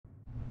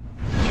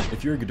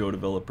if you're a Godot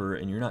developer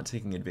and you're not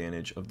taking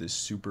advantage of this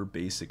super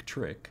basic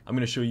trick, I'm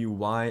going to show you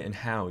why and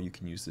how you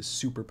can use this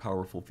super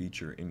powerful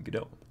feature in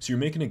Godot. So you're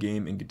making a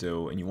game in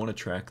Godot and you want to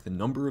track the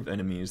number of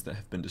enemies that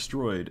have been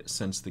destroyed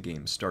since the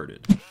game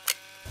started.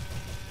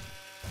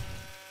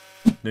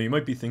 Now you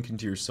might be thinking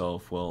to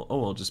yourself, well,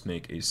 I'll just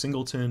make a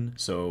singleton.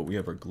 So we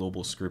have our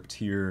global script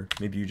here.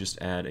 Maybe you just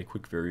add a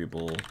quick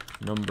variable,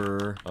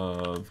 number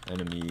of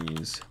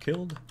enemies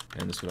killed.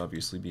 And this would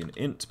obviously be an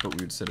int, but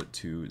we would set it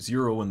to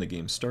 0 when the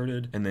game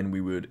started. And then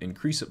we would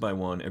increase it by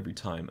 1 every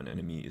time an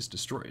enemy is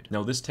destroyed.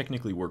 Now this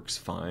technically works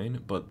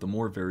fine, but the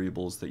more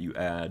variables that you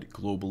add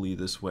globally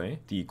this way,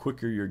 the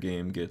quicker your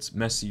game gets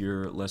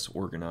messier, less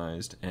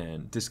organized,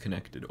 and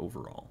disconnected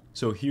overall.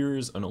 So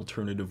here's an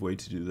alternative way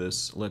to do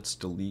this. Let's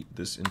delete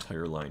this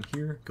entire line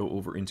here, go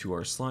over into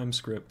our slime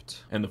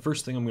script, and the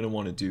first thing I'm going to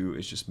want to do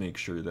is just make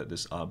sure that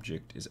this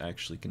object is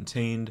actually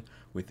contained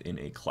within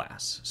a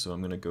class. So I'm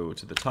going to go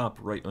to the top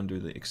right under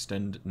the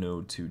extend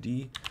node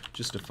 2D,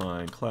 just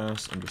define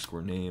class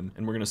underscore name,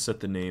 and we're going to set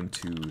the name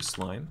to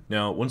slime.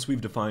 Now once we've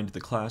defined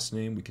the class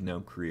name, we can now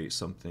create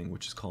something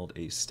which is called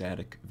a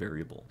static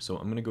variable. So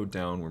I'm going to go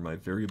down where my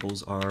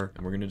variables are,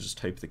 and we're going to just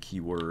type the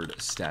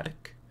keyword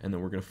static, and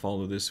then we're going to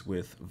follow this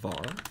with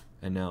var.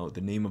 And now the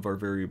name of our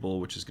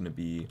variable, which is going to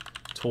be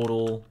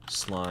total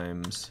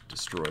slimes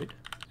destroyed.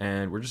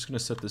 And we're just going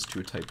to set this to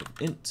a type of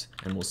int,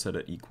 and we'll set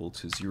it equal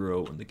to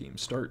 0 when the game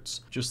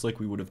starts, just like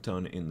we would have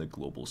done in the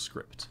global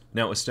script.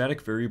 Now, a static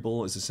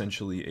variable is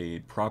essentially a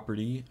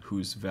property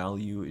whose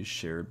value is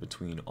shared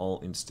between all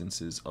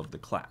instances of the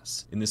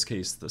class, in this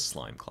case, the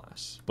slime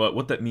class. But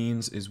what that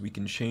means is we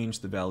can change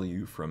the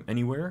value from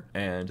anywhere,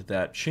 and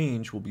that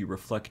change will be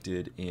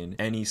reflected in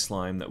any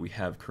slime that we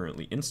have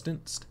currently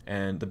instanced.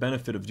 And the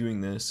benefit of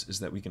doing this is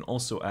that we can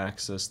also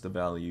access the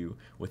value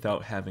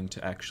without having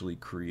to actually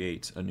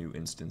create a new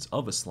instance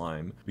of a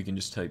slime. We can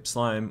just type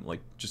slime,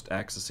 like just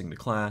accessing the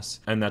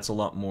class, and that's a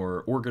lot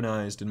more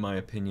organized in my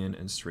opinion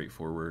and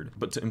straightforward.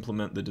 But to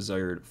implement the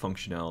desired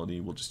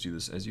functionality, we'll just do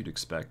this as you'd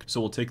expect.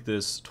 So we'll take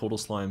this total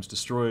slimes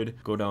destroyed,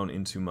 go down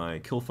into my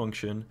kill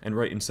function, and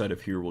right inside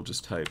of here we'll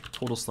just type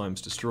total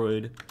slimes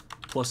destroyed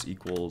plus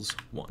equals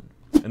 1.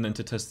 And then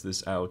to test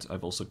this out,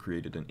 I've also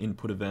created an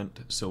input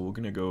event. So we're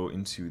going to go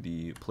into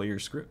the player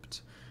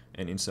script,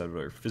 and inside of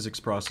our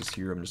physics process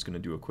here, I'm just going to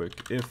do a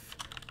quick if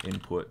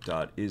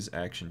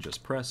input.isAction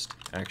just pressed.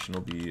 Action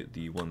will be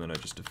the one that I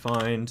just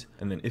defined.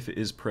 And then if it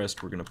is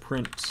pressed, we're going to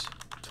print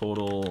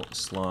total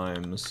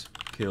slimes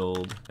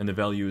killed. And the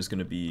value is going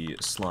to be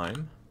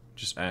slime,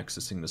 just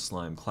accessing the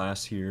slime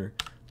class here,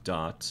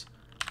 dot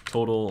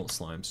total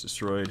slimes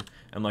destroyed.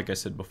 And like I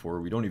said before,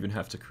 we don't even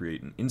have to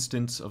create an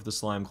instance of the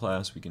slime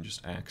class. We can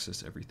just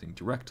access everything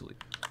directly.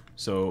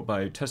 So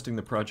by testing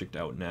the project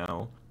out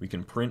now, we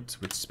can print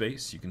with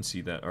space. You can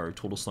see that our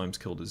total slimes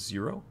killed is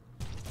 0.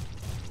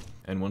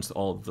 And once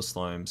all of the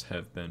slimes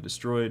have been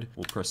destroyed,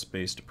 we'll press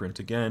space to print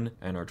again,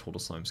 and our total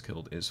slimes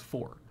killed is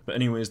 4. But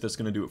anyways, that's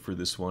going to do it for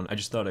this one. I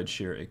just thought I'd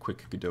share a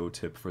quick Godot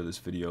tip for this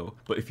video.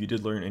 But if you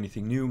did learn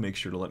anything new, make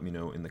sure to let me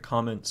know in the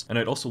comments. And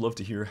I'd also love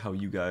to hear how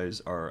you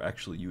guys are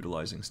actually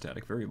utilizing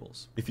static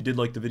variables. If you did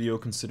like the video,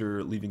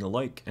 consider leaving a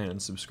like and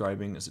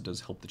subscribing, as it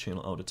does help the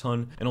channel out a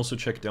ton. And also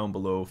check down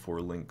below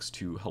for links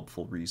to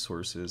helpful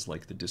resources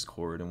like the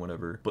Discord and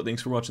whatever. But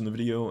thanks for watching the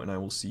video, and I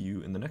will see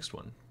you in the next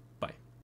one.